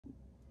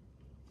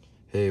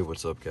Hey,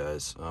 what's up,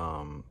 guys?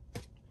 I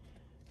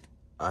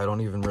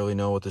don't even really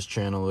know what this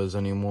channel is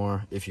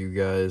anymore. If you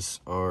guys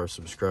are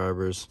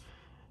subscribers,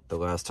 the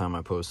last time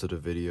I posted a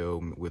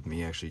video with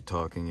me actually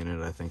talking in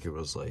it, I think it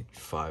was like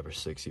 5 or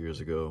 6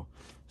 years ago.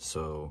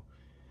 So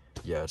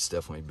yeah, it's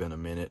definitely been a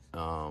minute.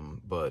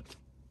 But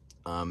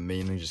I'm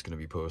mainly just gonna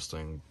be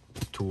posting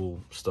tool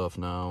stuff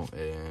now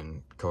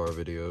and car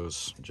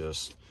videos,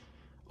 just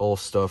all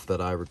stuff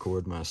that I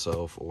record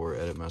myself or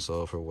edit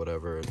myself or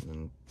whatever,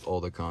 and all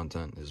the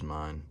content is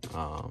mine.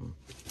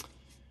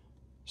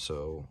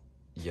 So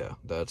yeah,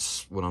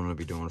 that's what I'm gonna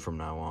be doing from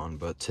now on.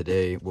 But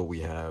today what we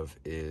have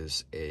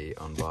is a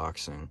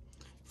unboxing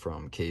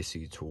from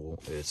KC Tool.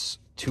 It's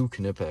 2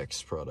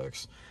 Knipex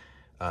products.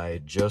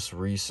 I just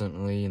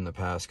recently, in the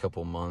past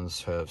couple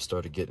months, have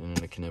started getting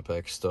into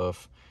Knipex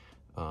stuff.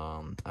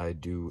 I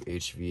do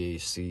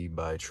HVAC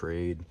by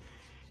trade,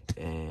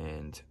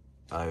 and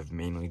I've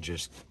mainly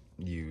just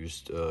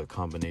used a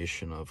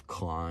combination of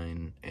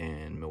Klein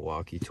and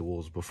Milwaukee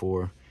tools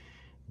before,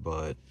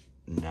 but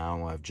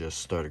now I've just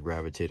started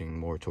gravitating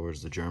more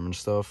towards the German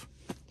stuff.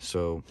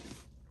 So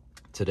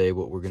today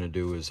what we're going to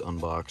do is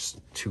unbox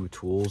 2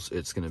 tools.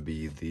 It's going to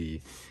be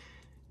the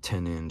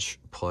 10-inch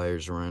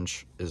pliers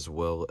wrench, as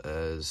well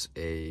as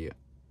a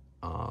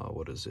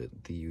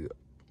the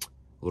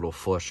little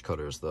flush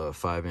cutters, the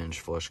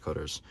 5-inch flush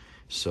cutters.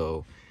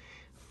 So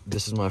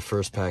this is my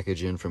first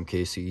package in from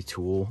KC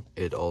Tool.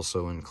 It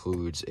also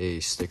includes a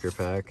sticker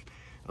pack.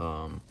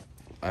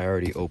 I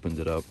already opened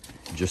it up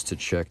just to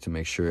check to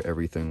make sure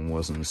everything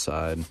was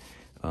inside.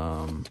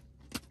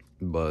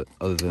 But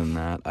other than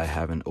that, I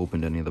haven't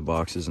opened any of the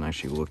boxes and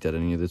actually looked at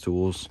any of the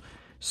tools.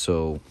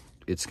 So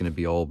it's going to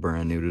be all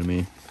brand new to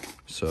me.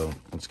 So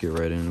let's get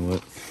right into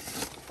it.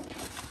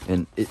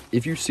 And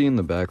if you see in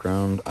the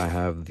background, I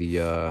have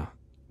the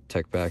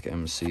TechBack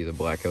MC, the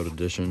Blackout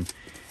Edition.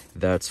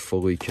 That's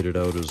fully kitted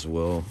out as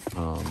well.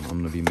 I'm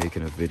going to be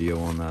making a video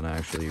on that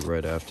actually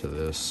right after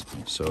this.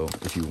 So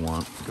if you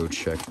want, go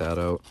check that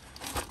out.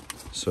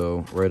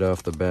 So right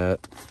off the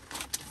bat,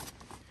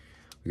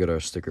 we got our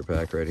sticker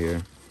pack right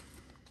here.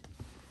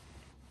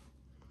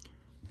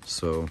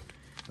 So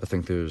I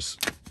think there's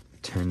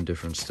 10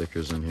 different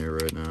stickers in here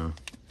right now.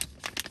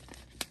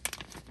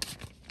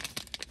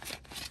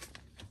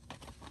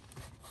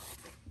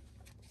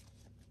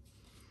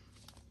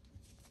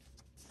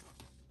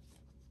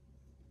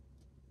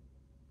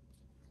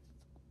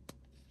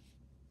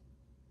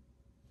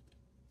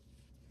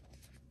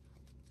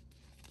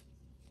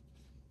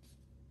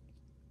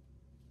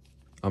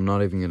 I'm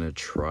not even going to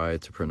try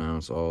to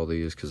pronounce all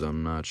these because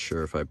I'm not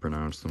sure if I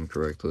pronounced them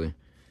correctly.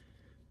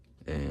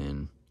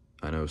 And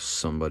I know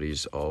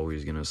somebody's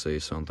always going to say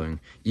something.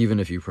 Even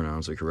if you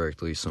pronounce it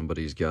correctly,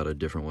 somebody's got a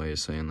different way of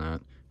saying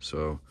that.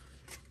 So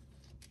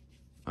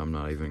I'm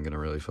not even going to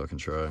really fucking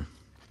try.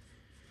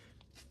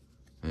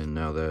 And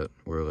now that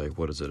we're like,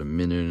 what is it, a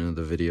minute into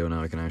the video,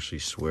 now I can actually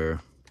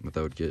swear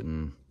without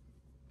getting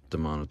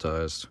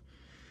demonetized.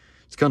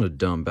 It's kind of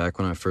dumb. Back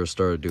when I first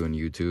started doing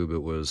YouTube,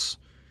 it was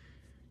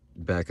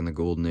back in the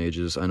golden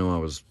ages. I know I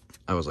was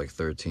like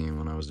 13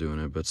 when I was doing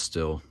it, but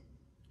still,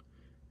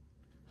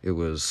 it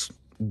was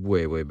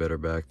way better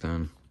back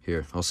then.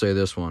 Here, I'll say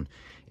this one.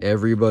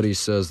 Everybody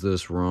says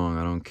this wrong.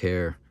 I don't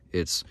care.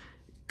 It's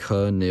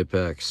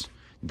Knipex.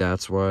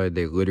 That's why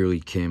they literally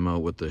came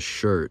out with the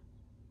shirt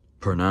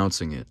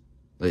pronouncing it.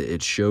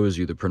 It shows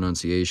you the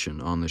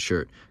pronunciation on the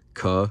shirt.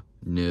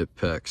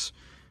 Knipex.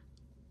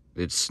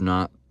 It's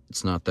not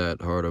that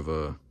hard of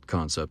a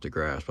concept to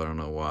grasp. I don't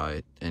know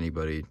why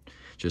anybody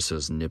just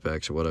says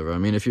Knipex or whatever. I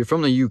mean, if you're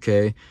from the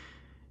UK,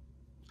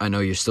 I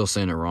know you're still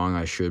saying it wrong.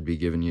 I should be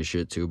giving you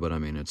shit too, but I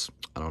mean,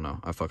 I don't know.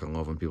 I fucking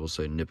love when people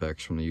say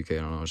Knipex from the UK. I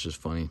don't know. It's just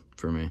funny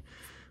for me.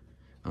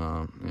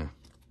 Yeah.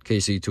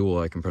 KC Tool,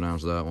 I can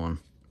pronounce that one.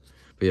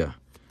 But yeah,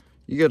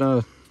 you get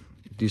a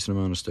decent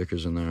amount of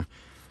stickers in there.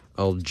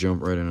 I'll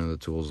jump right into the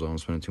tools though. I'm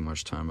spending too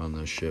much time on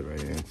this shit right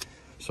here.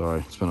 Sorry,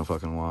 it's been a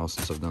fucking while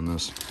since I've done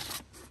this.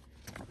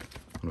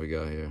 What do we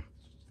got here?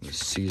 The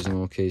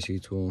seasonal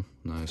KC Tool.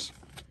 Nice.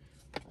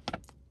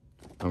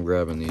 I'm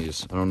grabbing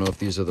these. I don't know if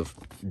these are the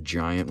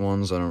giant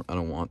ones. I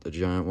don't want the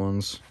giant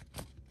ones.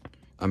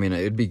 I mean,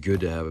 it'd be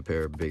good to have a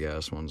pair of big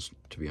ass ones,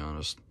 to be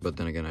honest. But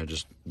then again, I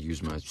just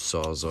use my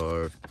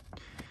Sawzall or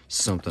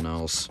something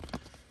else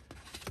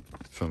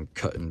if I'm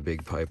cutting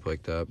big pipe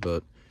like that.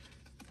 But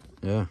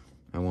yeah,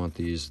 I want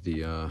these,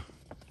 the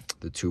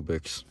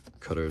Tubix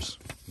cutters.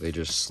 They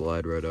just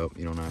slide right up.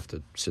 You don't have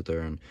to sit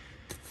there and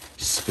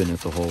spin it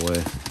the whole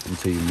way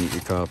until you meet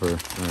your copper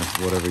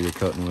or whatever you're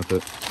cutting with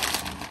it.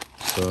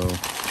 So,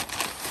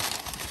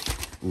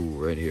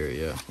 ooh, right here,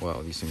 yeah.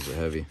 Wow, these things are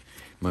heavy.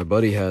 My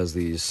buddy has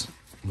these.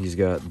 He's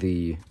got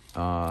the,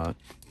 what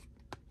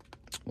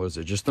is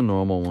it? Just the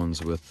normal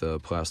ones with the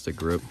plastic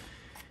grip.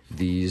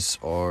 These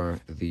are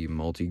the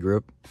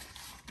multi-grip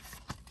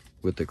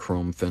with the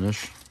chrome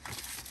finish.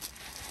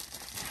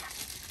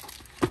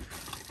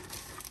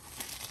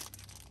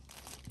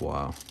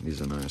 Wow,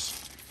 these are nice.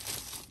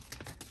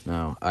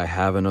 Now, I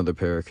have another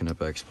pair of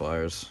Knipex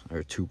pliers,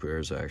 or 2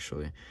 pairs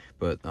actually,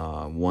 but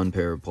 1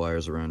 pair of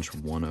pliers wrench,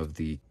 one of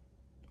the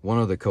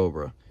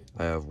Cobra.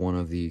 I have one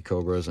of the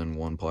Cobras and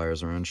 1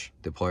 pliers wrench.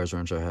 The pliers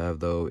wrench I have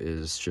though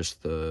is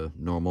just the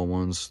normal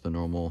ones, the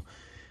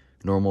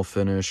normal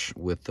finish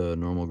with the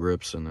normal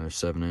grips, and they're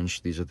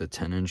 7-inch. These are the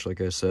 10-inch,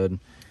 like I said,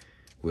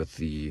 with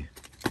the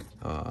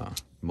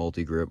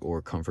multi-grip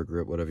or comfort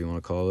grip, whatever you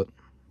want to call it.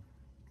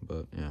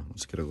 But yeah,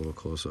 let's get a little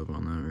close-up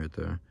on that right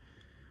there.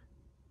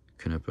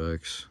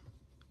 Knipex.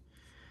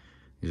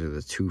 These are the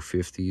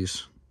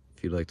 250s,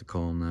 if you'd like to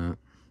call them that.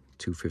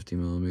 250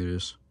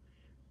 millimeters.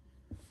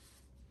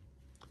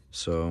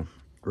 So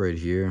right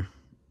here,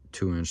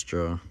 2-inch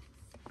jaw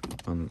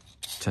on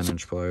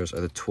 10-inch pliers.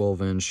 The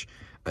 12-inch,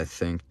 I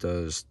think,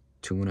 does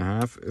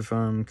 2.5, if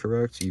I'm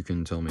correct. You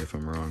can tell me if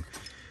I'm wrong.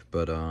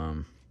 But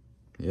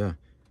yeah,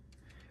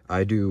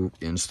 I do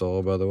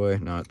install, by the way,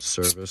 not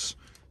service.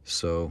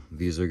 So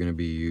these are going to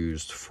be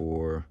used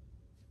for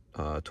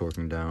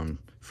torquing down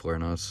flare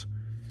nuts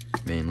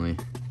mainly,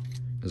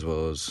 as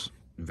well as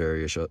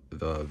various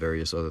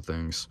other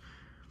things.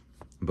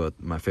 But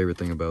my favorite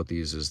thing about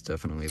these is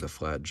definitely the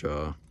flat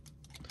jaw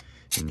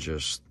and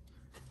just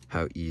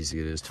how easy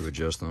it is to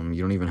adjust them.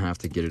 You don't even have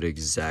to get it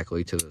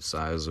exactly to the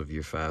size of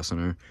your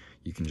fastener.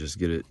 You can just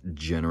get it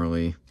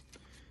generally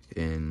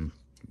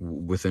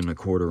within a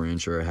 1/4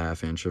 inch or a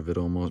 1/2 inch of it,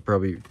 almost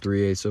probably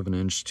 3/8 of an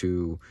inch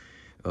to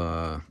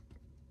a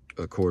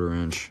 1/4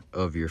 inch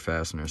of your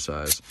fastener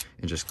size,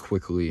 and just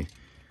quickly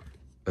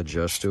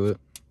adjust to it.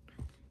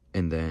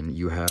 And then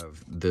you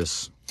have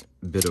this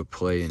bit of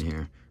play in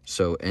here,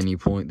 so any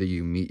point that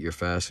you meet your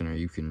fastener,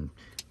 you can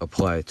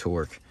apply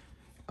torque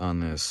on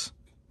this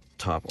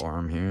top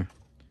arm here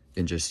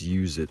and just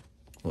use it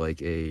like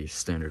a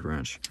standard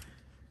wrench.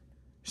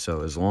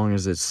 So as long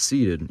as it's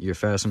seated, your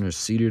fastener is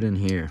seated in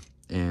here,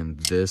 and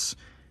this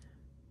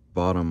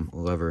bottom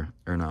lever,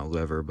 or not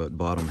lever, but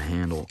bottom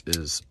handle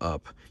is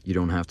up, you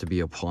don't have to be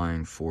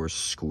applying force,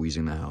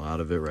 squeezing the hell out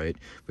of it, right?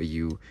 But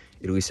you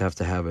at least have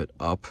to have it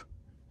up,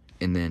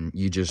 and then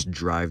you just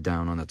drive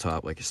down on the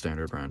top like a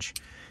standard wrench.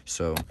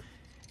 So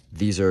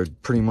these are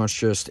pretty much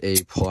just a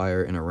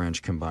plier and a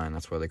wrench combined.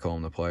 That's why they call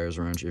them the pliers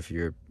wrench, if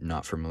you're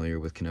not familiar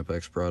with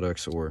Knipex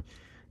products or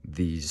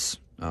these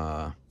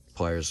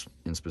pliers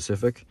in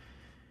specific.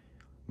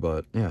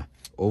 But yeah,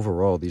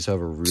 overall, these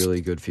have a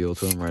really good feel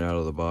to them right out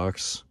of the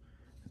box.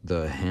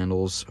 The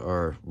handles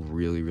are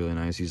really, really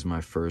nice. These are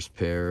my first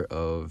pair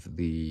of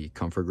the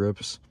comfort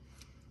grips.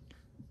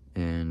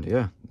 And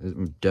yeah,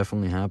 I'm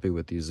definitely happy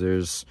with these.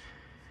 There's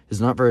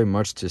not very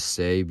much to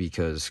say,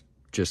 because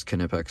just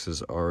Knipex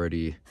is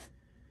already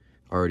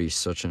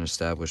such an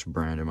established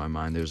brand in my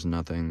mind. There's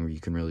nothing you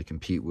can really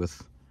compete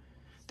with.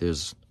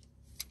 There's,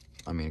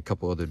 I mean, a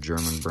couple other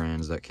German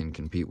brands that can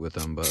compete with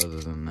them, but other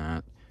than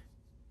that,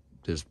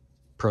 there's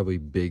probably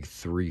big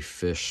 3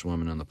 fish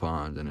swimming in the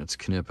pond, and it's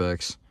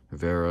Knipex,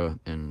 Vera,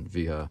 and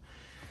Viha.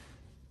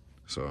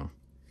 So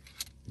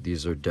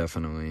these are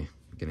definitely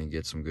gonna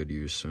get some good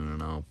use soon,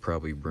 and I'll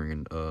probably bring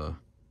in a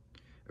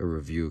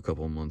review a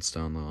couple months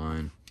down the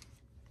line.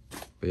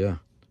 But yeah,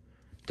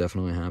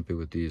 definitely happy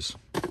with these.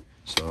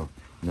 So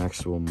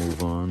next we'll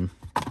move on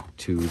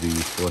to the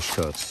flush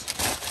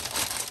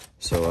cuts.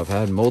 So I've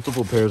had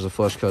multiple pairs of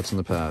flush cuts in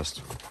the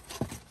past,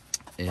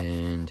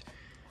 and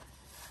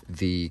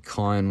the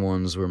Klein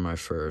ones were my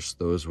first.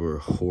 Those were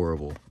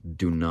horrible.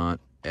 Do not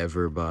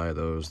ever buy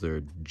those.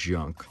 They're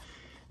junk.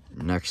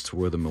 Next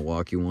were the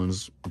Milwaukee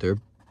ones. They're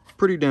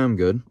pretty damn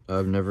good.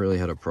 I've never really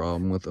had a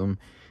problem with them,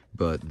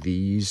 but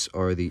these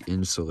are the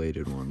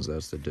insulated ones.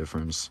 That's the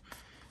difference.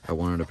 I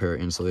wanted a pair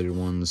of insulated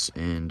ones,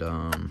 and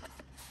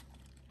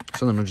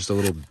something just a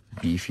little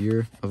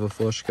beefier of a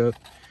flush cut,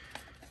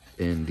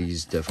 and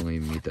these definitely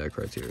meet that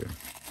criteria.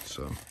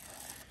 So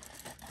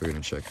we're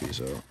gonna check these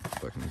out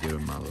if I can get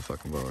them out of the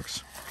fucking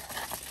box.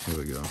 Here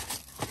we go.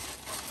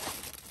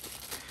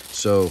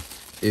 So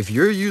if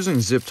you're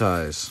using zip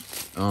ties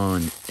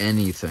on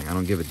anything, I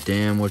don't give a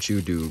damn what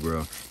you do,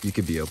 bro. You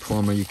could be a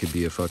plumber, you could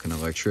be a fucking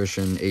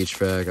electrician,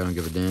 HVAC, I don't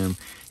give a damn.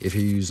 If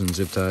you're using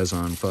zip ties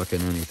on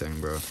fucking anything,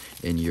 bro,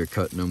 and you're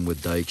cutting them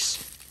with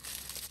dikes,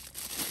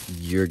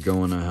 you're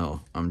going to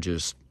hell. I'm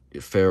just,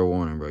 fair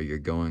warning, bro, you're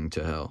going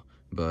to hell.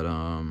 But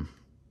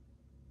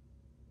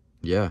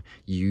yeah,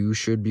 you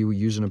should be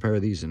using a pair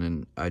of these, and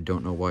then I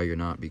don't know why you're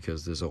not,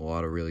 because there's a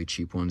lot of really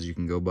cheap ones you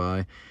can go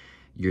buy.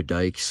 Your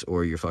dikes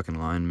or your fucking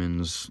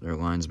linemen or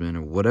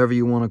whatever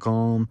you want to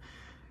call them,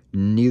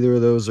 neither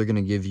of those are going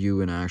to give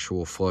you an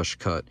actual flush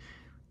cut.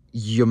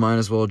 You might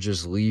as well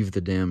just leave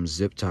the damn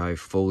zip tie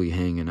fully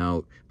hanging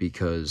out,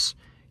 because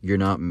you're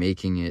not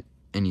making it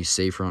any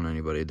safer on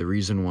anybody. The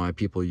reason why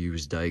people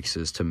use dikes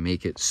is to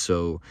make it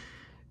so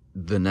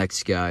the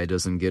next guy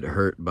doesn't get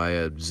hurt by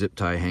a zip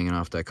tie hanging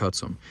off that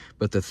cuts him.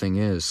 But the thing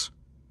is,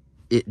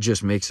 it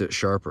just makes it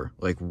sharper.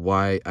 Like,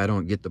 why? I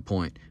don't get the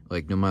point.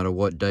 Like, no matter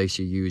what dice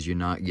you use, you're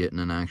not getting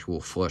an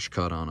actual flush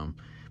cut on them.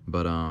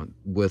 But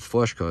with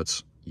flush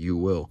cuts, you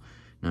will.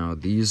 Now,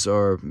 these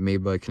are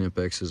made by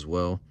Knipex as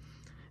well.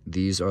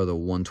 These are the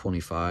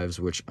 125s,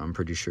 which I'm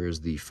pretty sure is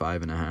the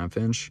 5.5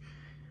 inch.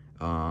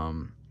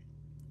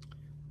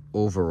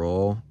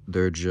 Overall,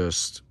 they're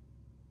just,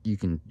 you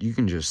can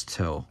just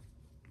tell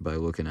by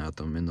looking at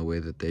them in the way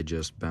that they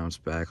just bounce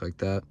back like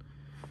that.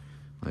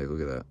 Like,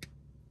 look at that.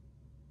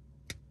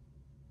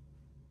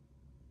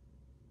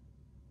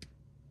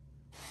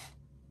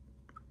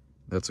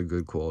 That's a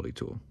good quality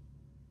tool.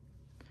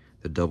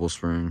 The double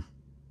spring,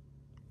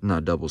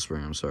 not double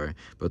spring, I'm sorry,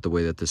 but the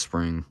way that the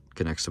spring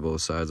connects to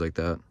both sides like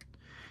that,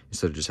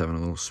 instead of just having a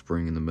little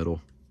spring in the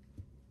middle,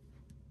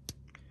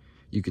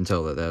 you can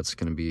tell that that's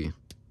going to be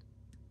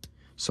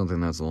something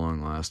that's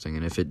long lasting.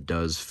 And if it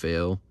does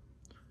fail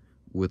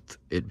with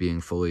it being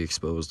fully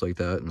exposed like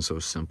that and so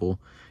simple,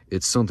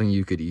 it's something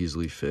you could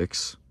easily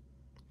fix.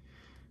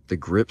 The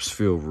grips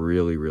feel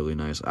really, really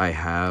nice. I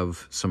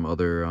have some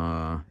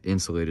other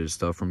insulated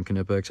stuff from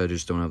Knipex. I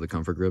just don't have the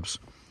comfort grips.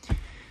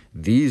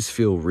 These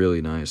feel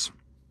really nice.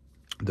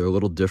 They're a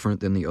little different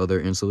than the other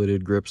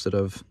insulated grips that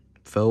I've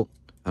felt.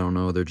 I don't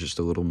know, they're just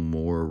a little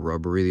more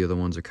rubbery. The other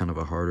ones are kind of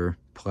a harder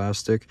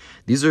plastic.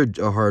 These are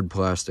a hard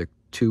plastic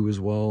too as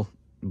well,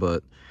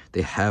 but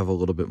they have a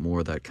little bit more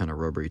of that kind of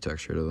rubbery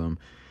texture to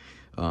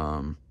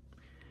them.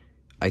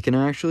 I can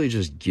actually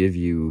just give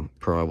you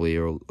probably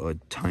a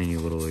tiny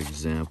little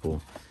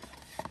example,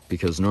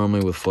 because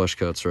normally with flush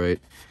cuts, right,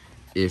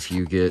 if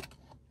you get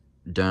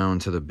down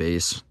to the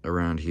base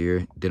around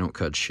here, they don't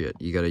cut shit.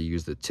 You got to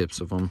use the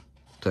tips of them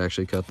to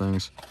actually cut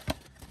things.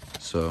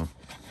 So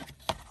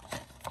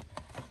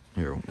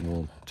here,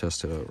 we'll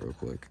test it out real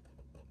quick.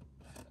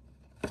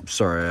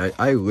 Sorry,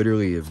 I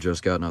literally have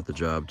just gotten out the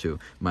job too.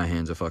 My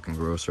hands are fucking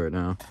gross right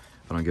now.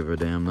 I don't give a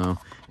damn though,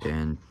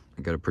 and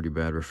I got a pretty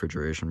bad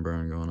refrigeration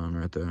burn going on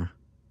right there.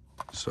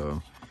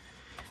 So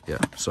yeah,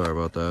 sorry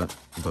about that,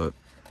 but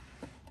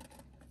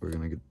we're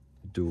gonna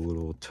do a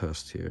little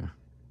test here.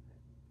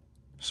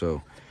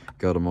 So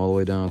got them all the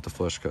way down at the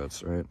flush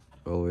cuts, right,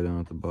 all the way down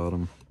at the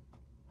bottom.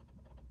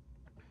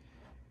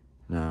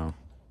 Now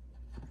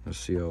let's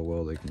see how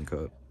well they can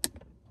cut.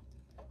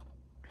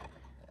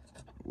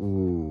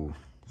 Ooh,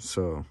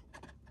 so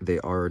they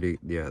already,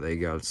 yeah, they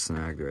got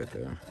snagged right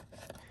there.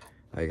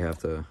 I have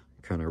to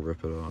kind of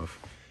rip it off.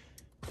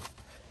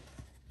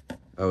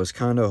 I was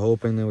kind of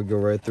hoping they would go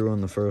right through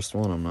on the first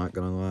one, I'm not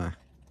gonna lie.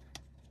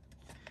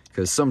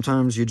 Because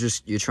sometimes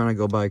you're trying to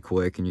go by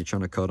quick and you're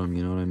trying to cut them,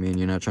 you know what I mean?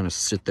 You're not trying to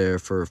sit there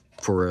for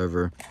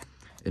forever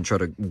and try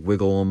to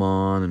wiggle them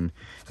on and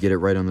get it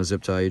right on the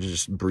zip tie. You're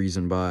just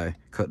breezing by,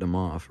 cutting them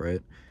off,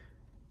 right?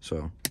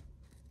 So,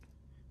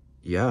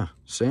 yeah,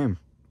 same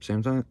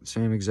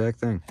exact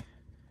thing.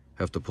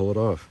 Have to pull it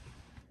off.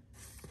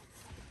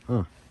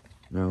 Huh.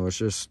 Now let's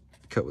just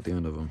cut with the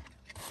end of them,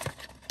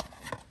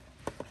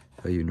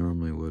 how you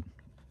normally would.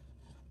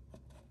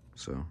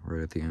 So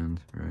right at the end,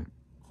 right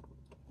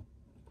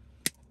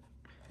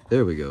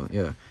there we go.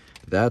 Yeah,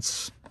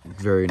 that's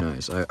very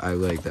nice. I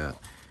like that,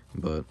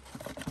 but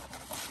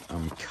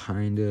I'm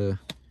kind of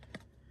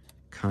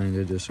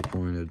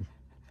disappointed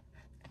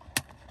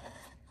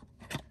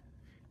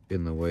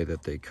in the way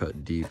that they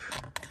cut deep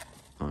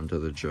onto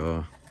the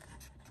jaw.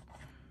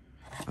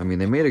 I mean,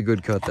 they made a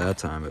good cut that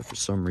time, but for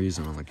some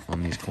reason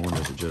on these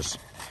corners it just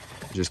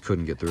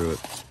couldn't get through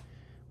it.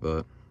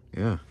 But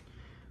yeah,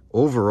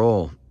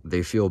 overall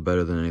they feel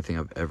better than anything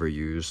I've ever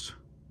used,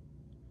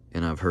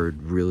 and I've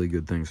heard really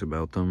good things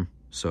about them.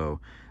 So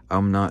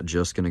I'm not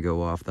just gonna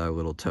go off that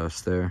little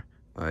test there.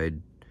 I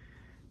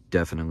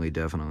definitely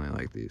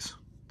like these.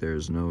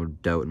 There's no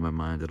doubt in my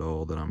mind at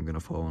all that I'm gonna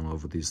fall in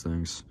love with these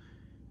things.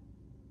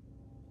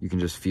 You can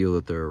just feel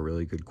that they're a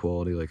really good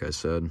quality, like I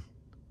said.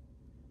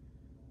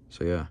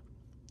 So yeah,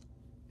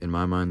 in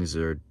my mind, these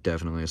are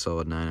definitely a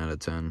solid 9 out of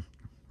 10.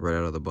 Right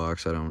out of the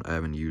box, I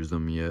haven't used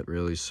them yet,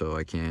 really, so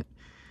I can't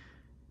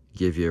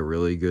give you a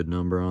really good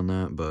number on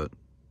that, but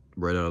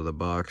right out of the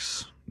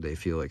box, they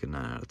feel like a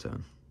 9 out of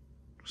 10.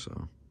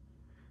 So,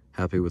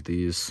 happy with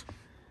these.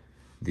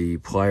 The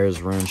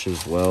Pliers wrench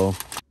as well,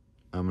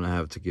 I'm going to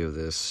have to give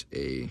this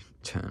a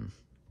 10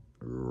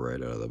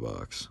 right out of the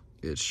box.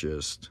 It's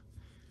just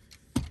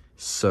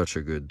such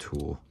a good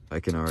tool. I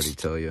can already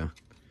tell you.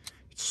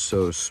 It's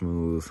so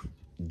smooth.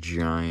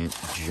 Giant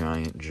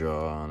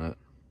jaw on it.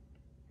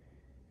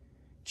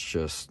 It's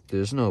just,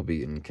 there's no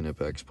beating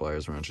Knipex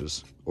Pliers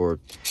wrenches, or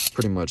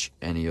pretty much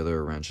any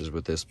other wrenches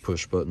with this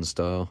push button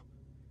style.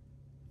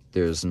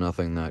 There's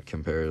nothing that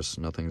compares.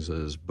 Nothing's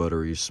as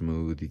buttery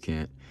smooth. You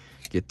can't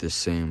get the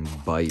same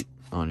bite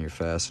on your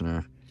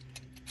fastener.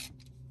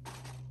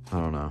 I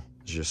don't know.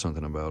 It's just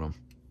something about them.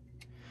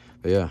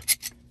 But yeah,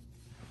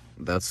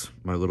 that's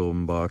my little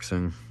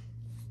unboxing.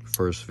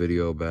 First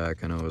video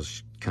back. I know it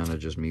was kind of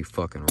just me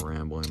fucking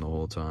rambling the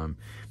whole time,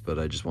 but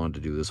I just wanted to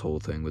do this whole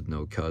thing with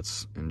no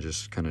cuts and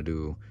just kind of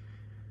do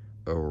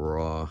a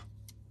raw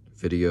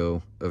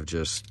video of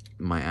just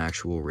my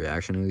actual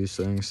reaction to these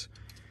things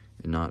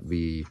and not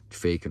be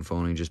fake and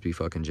phony, just be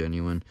fucking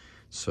genuine.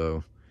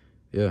 So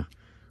yeah,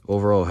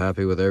 overall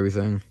happy with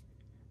everything.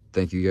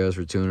 Thank you guys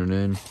for tuning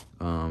in.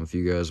 If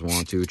you guys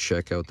want to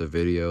check out the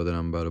video that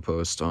I'm about to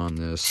post on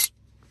this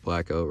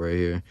blackout right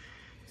here,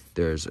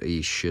 There's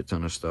a shit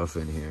ton of stuff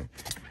in here.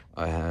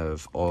 I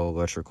have all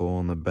electrical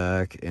in the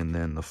back, and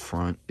then the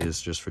front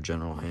is just for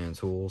general hand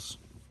tools,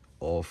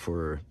 all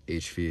for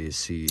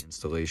HVAC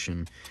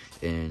installation,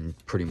 and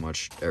pretty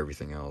much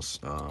everything else.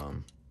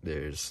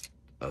 There's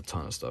a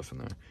ton of stuff in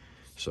there.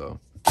 So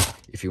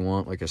if you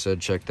want, like I said,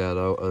 check that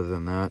out. Other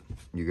than that,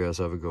 you guys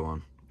have a good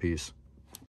one. Peace.